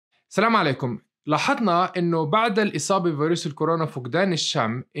السلام عليكم. لاحظنا انه بعد الاصابه بفيروس الكورونا فقدان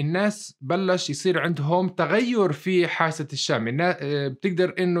الشم الناس بلش يصير عندهم تغير في حاسه الشم. الناس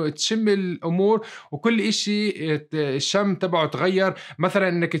بتقدر انه تشم الامور وكل إشي الشم تبعه تغير. مثلا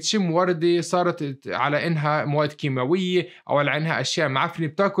انك تشم ورده صارت على انها مواد كيماويه او على انها اشياء معفنه،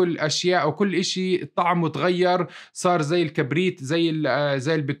 بتاكل اشياء او كل إشي طعمه تغير، صار زي الكبريت، زي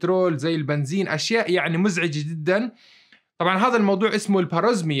البترول، زي البنزين، اشياء يعني مزعجه جدا. طبعا هذا الموضوع اسمه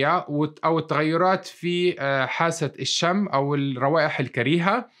الباروزميا أو التغيرات في حاسة الشم أو الروائح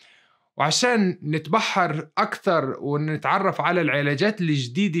الكريهة. وعشان نتبحر أكثر ونتعرف على العلاجات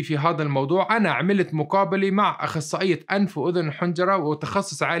الجديدة في هذا الموضوع، أنا عملت مقابلة مع أخصائية أنف وأذن وحنجرة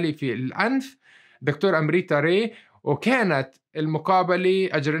وتخصص عالي في الانف دكتور أمريتا ري، وكانت المقابلة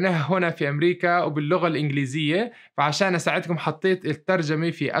أجريناها هنا في أمريكا وباللغة الإنجليزية، فعشان أساعدكم حطيت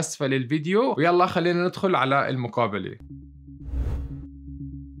الترجمة في أسفل الفيديو. ويلا خلينا ندخل على المقابلة.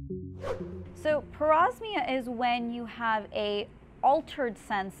 So parosmia is when you have a altered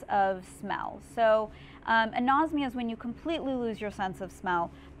sense of smell. So anosmia is when you completely lose your sense of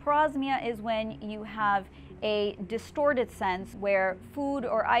smell. Parosmia is when you have a distorted sense where food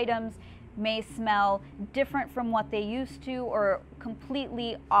or items may smell different from what they used to or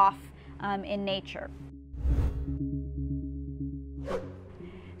completely off in nature.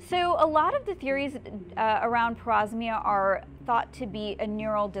 So a lot of the theories around parosmia are thought to be a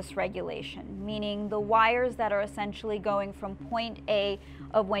neural dysregulation, meaning the wires that are essentially going from point A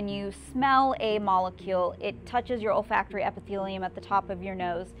of when you smell a molecule, it touches your olfactory epithelium at the top of your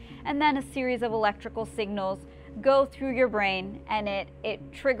nose, and then a series of electrical signals go through your brain, and it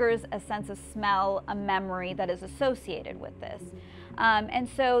triggers a sense of smell, a memory that is associated with this. And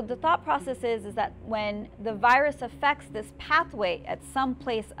so the thought process is that when the virus affects this pathway at some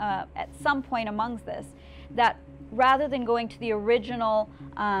place, at some point amongst this, that rather than going to the original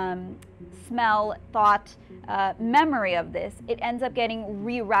smell, thought, memory of this, it ends up getting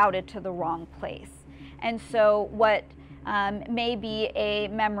rerouted to the wrong place. And so what may be a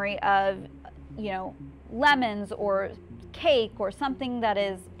memory of, lemons or cake or something that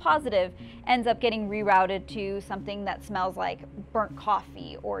is positive ends up getting rerouted to something that smells like burnt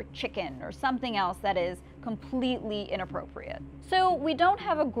coffee or chicken or something else that is completely inappropriate. So we don't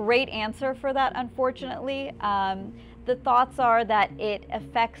have a great answer for that, unfortunately. The thoughts are that it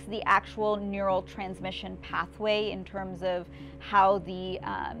affects the actual neural transmission pathway in terms of how the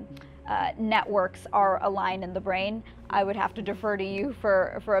networks are aligned in the brain. I would have to defer to you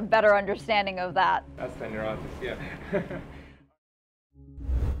for a better understanding of that. That's the neurologist, yeah.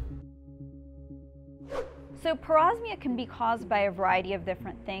 So parosmia can be caused by a variety of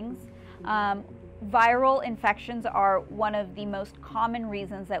different things. Viral infections are one of the most common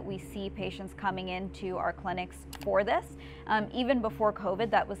reasons that we see patients coming into our clinics for this. Even before COVID,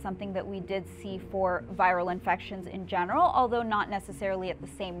 that was something that we did see for viral infections in general, although not necessarily at the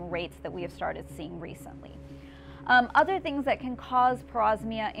same rates that we have started seeing recently. Other things that can cause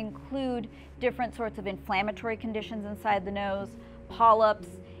parosmia include different sorts of inflammatory conditions inside the nose, polyps,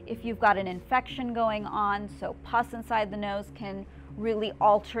 if you've got an infection going on, so pus inside the nose can really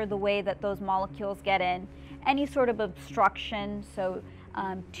alter the way that those molecules get in. Any sort of obstruction, so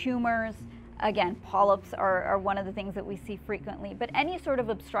tumors, again, polyps are one of the things that we see frequently, but any sort of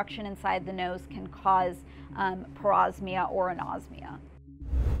obstruction inside the nose can cause parosmia or anosmia.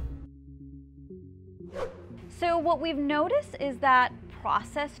 So what we've noticed is that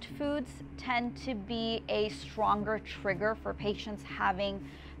processed foods tend to be a stronger trigger for patients having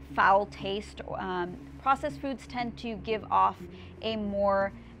foul taste. Processed foods tend to give off a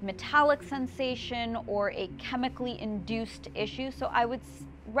more metallic sensation or a chemically induced issue. So I would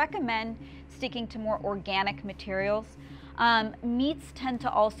recommend sticking to more organic materials. Meats tend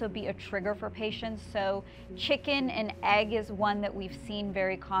to also be a trigger for patients. So chicken and egg is one that we've seen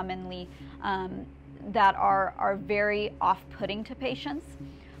very commonly that are very off-putting to patients.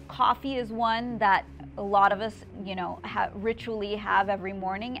 Coffee is one that a lot of us, ritually have every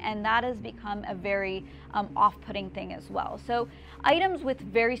morning, and that has become a very off-putting thing as well. So items with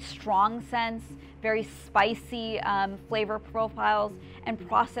very strong scents, very spicy flavor profiles, and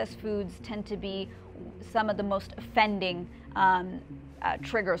processed foods tend to be some of the most offending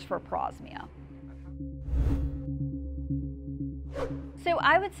triggers for parosmia. So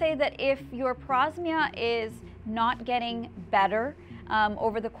I would say that if your parosmia is not getting better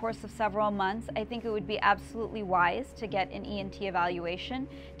over the course of several months, I think it would be absolutely wise to get an ENT evaluation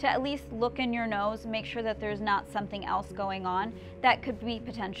to at least look in your nose, make sure that there's not something else going on that could be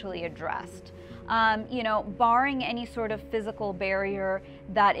potentially addressed. Barring any sort of physical barrier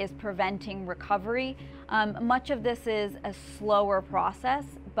that is preventing recovery, much of this is a slower process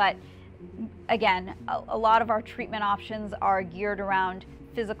But again, a lot of our treatment options are geared around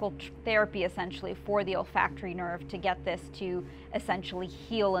physical therapy essentially for the olfactory nerve to get this to essentially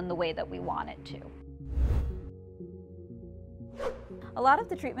heal in the way that we want it to. A lot of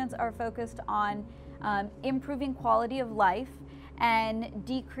the treatments are focused on improving quality of life and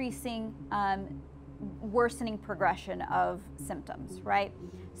decreasing worsening progression of symptoms, right?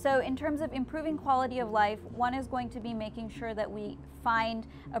 So in terms of improving quality of life, one is going to be making sure that we find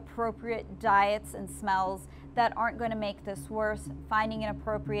appropriate diets and smells that aren't going to make this worse, finding an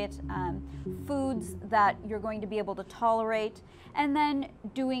appropriate foods that you're going to be able to tolerate, and then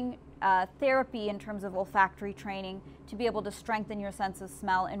doing therapy in terms of olfactory training to be able to strengthen your sense of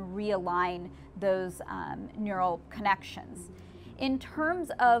smell and realign those neural connections. In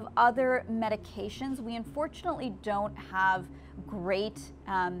terms of other medications, we unfortunately don't have great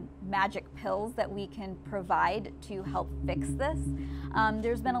magic pills that we can provide to help fix this.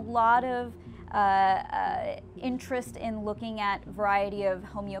 There's been a lot of interest in looking at a variety of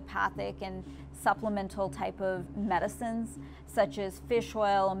homeopathic and supplemental type of medicines, such as fish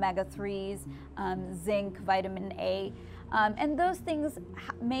oil, omega-3s, zinc, vitamin A. And those things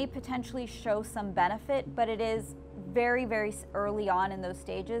may potentially show some benefit, but it is very, very early on in those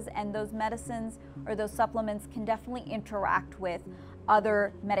stages, and those medicines or those supplements can definitely interact with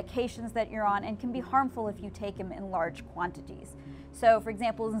other medications that you're on and can be harmful if you take them in large quantities. So for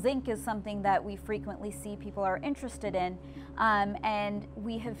example, zinc is something that we frequently see people are interested in, and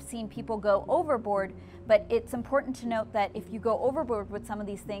we have seen people go overboard, but it's important to note that if you go overboard with some of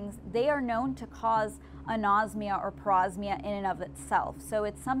these things, they are known to cause anosmia or parosmia in and of itself. So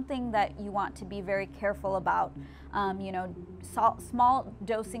it's something that you want to be very careful about. You know, small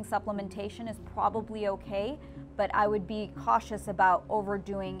dosing supplementation is probably okay, but I would be cautious about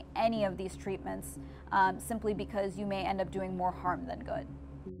overdoing any of these treatments simply because you may end up doing more harm than good.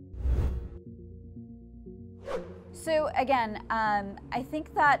 So again, I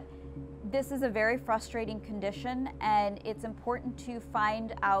think that this is a very frustrating condition, and it's important to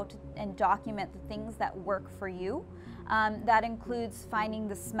find out and document the things that work for you. That includes finding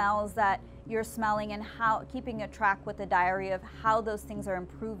the smells that you're smelling and keeping a track with a diary of how those things are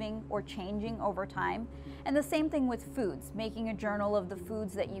improving or changing over time. And the same thing with foods, making a journal of the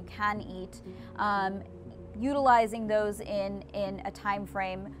foods that you can eat, utilizing those in a time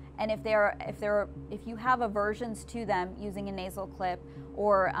frame, and if you have aversions to them, using a nasal clip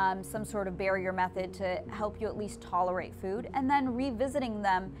or some sort of barrier method to help you at least tolerate food, and then revisiting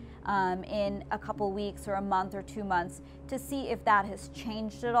them in a couple weeks or a month or 2 months to see if that has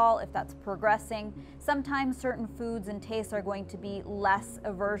changed at all, if that's progressing. Sometimes certain foods and tastes are going to be less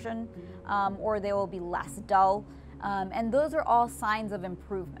aversion, or they will be less dull, and those are all signs of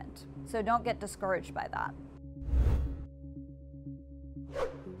improvement. So don't get discouraged by that.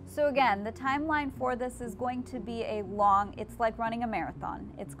 So again, the timeline for this is going to be it's like running a marathon.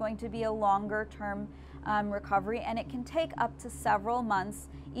 It's going to be a longer term recovery, and it can take up to several months,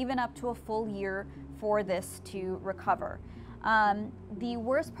 even up to a full year for this to recover. The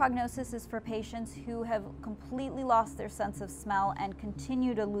worst prognosis is for patients who have completely lost their sense of smell and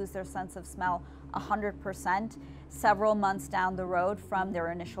continue to lose their sense of smell 100% several months down the road from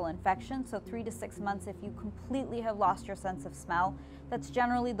their initial infection. So 3 to 6 months if you completely have lost your sense of smell. That's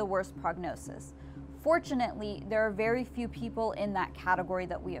generally the worst prognosis. Fortunately, there are very few people in that category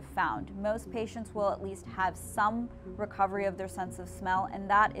that we have found. Most patients will at least have some recovery of their sense of smell, and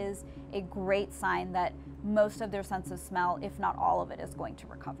that is a great sign that most of their sense of smell, if not all of it, is going to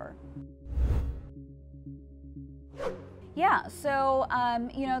recover. Yeah, so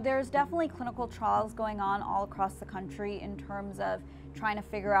you know, there's definitely clinical trials going on all across the country in terms of trying to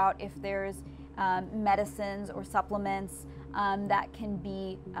figure out if there's medicines or supplements that can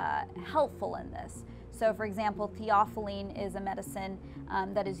be helpful in this. So for example, theophylline is a medicine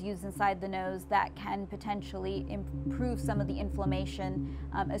that is used inside the nose that can potentially improve some of the inflammation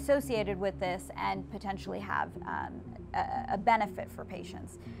associated with this and potentially have a benefit for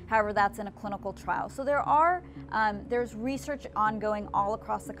patients. However, that's in a clinical trial. So there's research ongoing all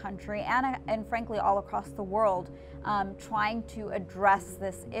across the country and frankly all across the world trying to address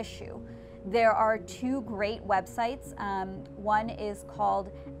this issue. There are 2 great websites. One is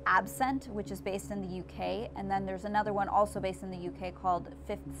called Absent, which is based in the UK, and then there's another one also based in the UK called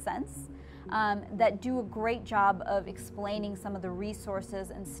Fifth Sense, that do a great job of explaining some of the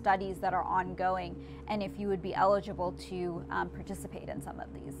resources and studies that are ongoing, and if you would be eligible to participate in some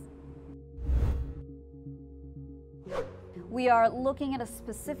of these. We are looking at a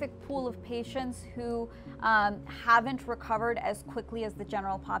specific pool of patients who haven't recovered as quickly as the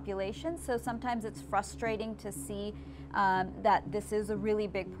general population. So sometimes it's frustrating to see that this is a really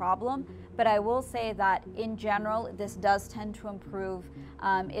big problem. But I will say that in general, this does tend to improve.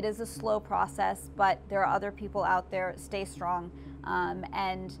 It is a slow process, but there are other people out there. Stay strong.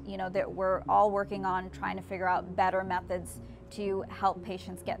 And you know that we're all working on trying to figure out better methods to help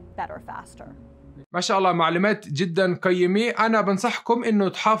patients get better faster. ما شاء الله معلومات جدا قيمة. أنا بنصحكم إنه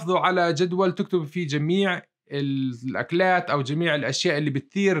تحافظوا على جدول تكتبوا فيه جميع الأكلات أو جميع الأشياء اللي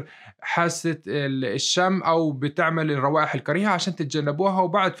بتثير حاسة الشم أو بتعمل الروائح الكريهة عشان تتجنبوها،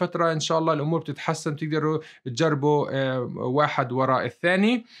 وبعد فترة إن شاء الله الأمور بتتحسن، تقدروا تجربوا واحد وراء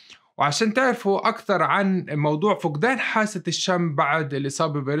الثاني. وعشان تعرفوا أكثر عن موضوع فقدان حاسة الشم بعد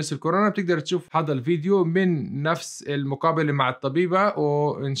الإصابة بفيروس الكورونا بتقدر تشوف هذا الفيديو من نفس المقابلة مع الطبيبة.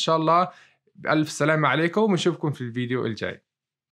 وإن شاء الله بألف سلامة عليكم ونشوفكم في الفيديو الجاي.